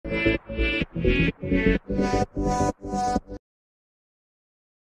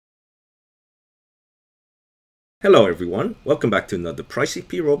Hello everyone, welcome back to another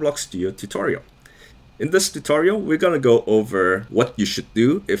PrizeCP Roblox Studio Tutorial. In this tutorial, we're going to go over what you should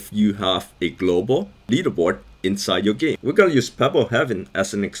do if you have a global leaderboard inside your game. We're going to use Pebble Heaven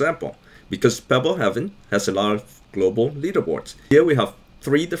as an example because Pebble Heaven has a lot of global leaderboards. Here we have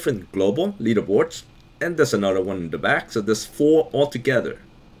 3 different global leaderboards and there's another one in the back, so there's 4 altogether.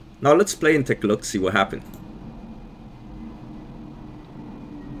 Now let's play and take a look, see what happened.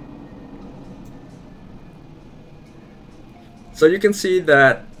 So you can see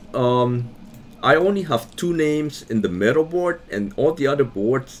that I only have 2 names in the middle board and all the other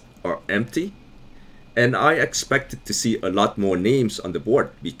boards are empty. And I expected to see a lot more names on the board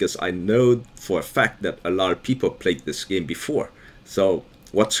because I know for a fact that a lot of people played this game before. So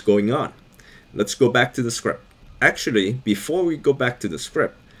what's going on? Let's go back to the script. Actually, before we go back to the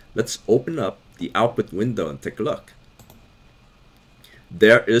script, let's open up the output window and take a look.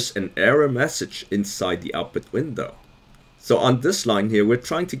 There is an error message inside the output window. So on this line here, we're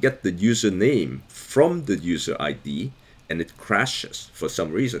trying to get the username from the user ID and it crashes for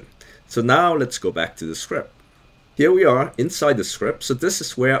some reason. So now let's go back to the script. Here we are inside the script. So this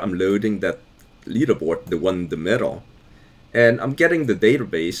is where I'm loading that leaderboard, the one in the middle. And I'm getting the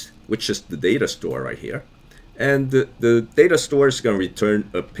database, which is the data store right here. And the data store is going to return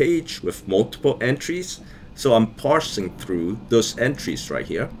a page with multiple entries. So I'm parsing through those entries right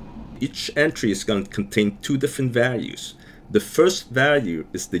here. Each entry is going to contain 2 different values. The first value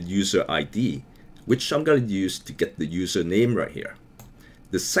is the user ID, which I'm going to use to get the username right here.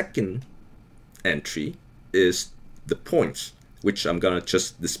 The second entry is the points, which I'm going to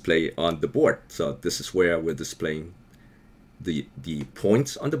just display on the board. So this is where we're displaying the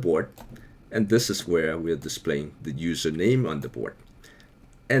points on the board. And this is where we're displaying the username on the board.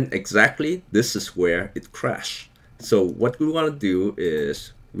 And exactly this is where it crashed. So what we want to do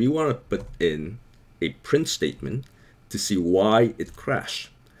is we want to put in a print statement to see why it crashed.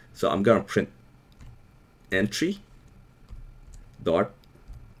 So I'm going to print entry dot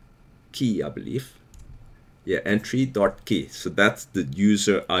key, I believe. Yeah, entry dot key. So that's the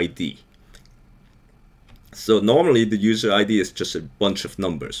user ID. So normally the user ID is just a bunch of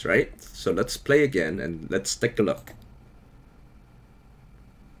numbers, right? So let's play again and let's take a look.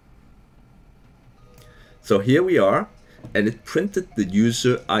 So here we are, and it printed the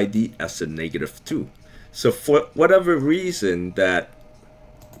user ID as a -2. So for whatever reason that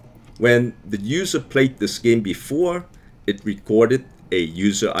when the user played this game before, it recorded a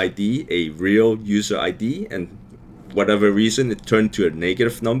user ID, a real user ID, and whatever reason it turned to a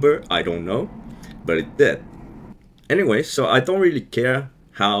negative number, I don't know, but it did. Anyway, so I don't really care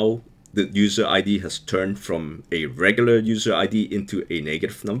how the user ID has turned from a regular user ID into a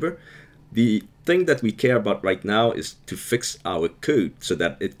negative number. The thing that we care about right now is to fix our code so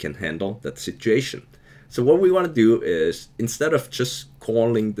that it can handle that situation. So what we want to do is, instead of just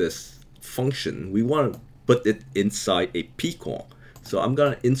calling this function, we want to put it inside a Pcall. So I'm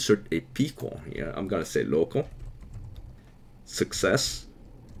going to insert a Pcall here. I'm going to say local success,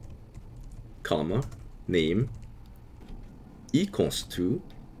 comma, name equals to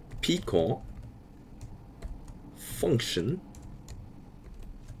Pcall function.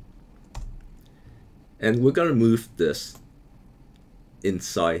 And we're going to move this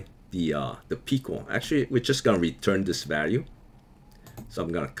inside the Pcall. Actually, we're just going to return this value. So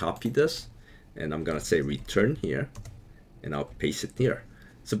I'm going to copy this and I'm going to say return here and I'll paste it here.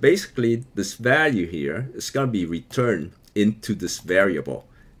 So basically this value here is going to be returned into this variable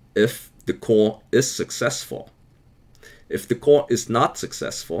if the call is successful. If the call is not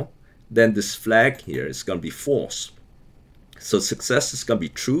successful, then this flag here is going to be false. So success is going to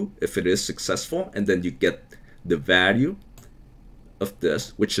be true if it is successful, and then you get the value of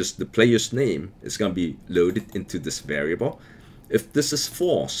this, which is the player's name, is going to be loaded into this variable. If this is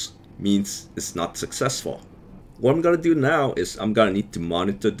false, means it's not successful. What I'm going to do now is I'm going to need to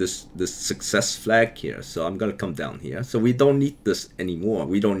monitor this success flag here. So I'm going to come down here. So we don't need this anymore.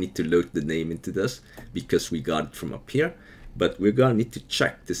 We don't need to load the name into this because we got it from up here. But we're going to need to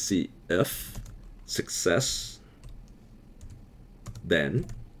check to see if success then.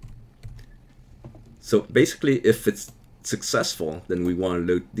 So basically, if it's successful, then we want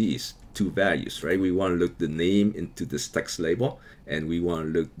to load these 2 values, right? We want to load the name into this text label, and we want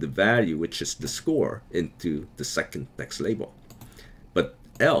to load the value, which is the score, into the second text label. But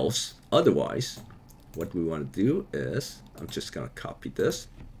else, otherwise, what we want to do is, I'm just going to copy this,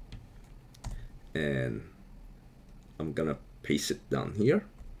 and I'm going to paste it down here.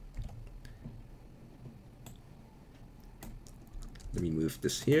 Let me move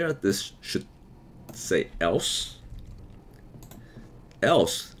this here. This should say else.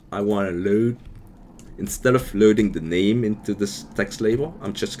 Else, I want to load instead of loading the name into this text label,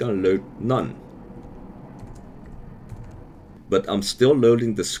 I'm just gonna load none. But I'm still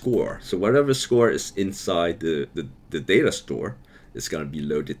loading the score. So whatever score is inside the data store is gonna be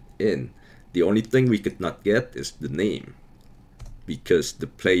loaded in. The only thing we could not get is the name, because the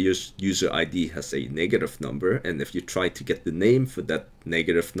player's user ID has a negative number, and if you try to get the name for that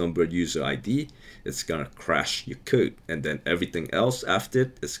negative number user ID, it's gonna crash your code, and then everything else after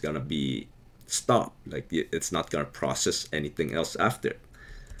it is gonna be stopped. Like, it's not gonna process anything else after it.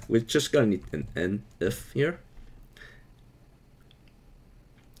 We're just gonna need an end if here,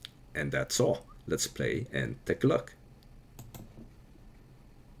 and that's all. Let's play and take a look.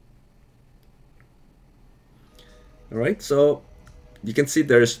 All right, so you can see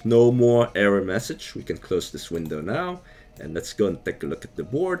there's no more error message. We can close this window now, and let's go and take a look at the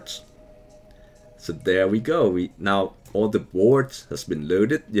boards. So there we go. Now all the boards has been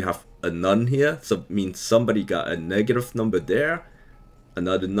loaded. You have a none here, so it means somebody got a negative number there,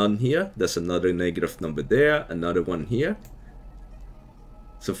 another none here, there's another negative number there, another one here.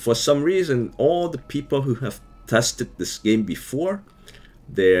 So for some reason, all the people who have tested this game before,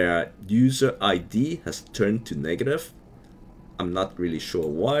 their user ID has turned to negative. I'm not really sure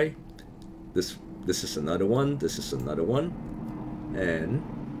why. This is another one, this is another one, and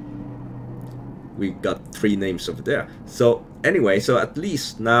we got 3 names over there. So anyway, so at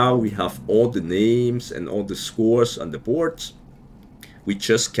least now we have all the names and all the scores on the boards. We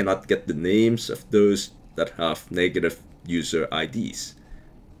just cannot get the names of those that have negative user IDs.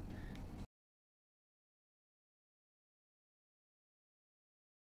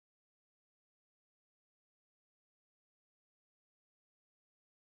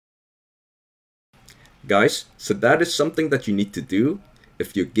 Guys, so that is something that you need to do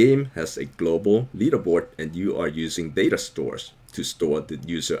if your game has a global leaderboard and you are using data stores to store the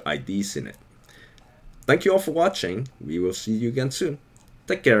user IDs in it. Thank you all for watching. We will see you again soon.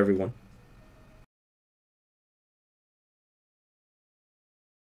 Take care, everyone.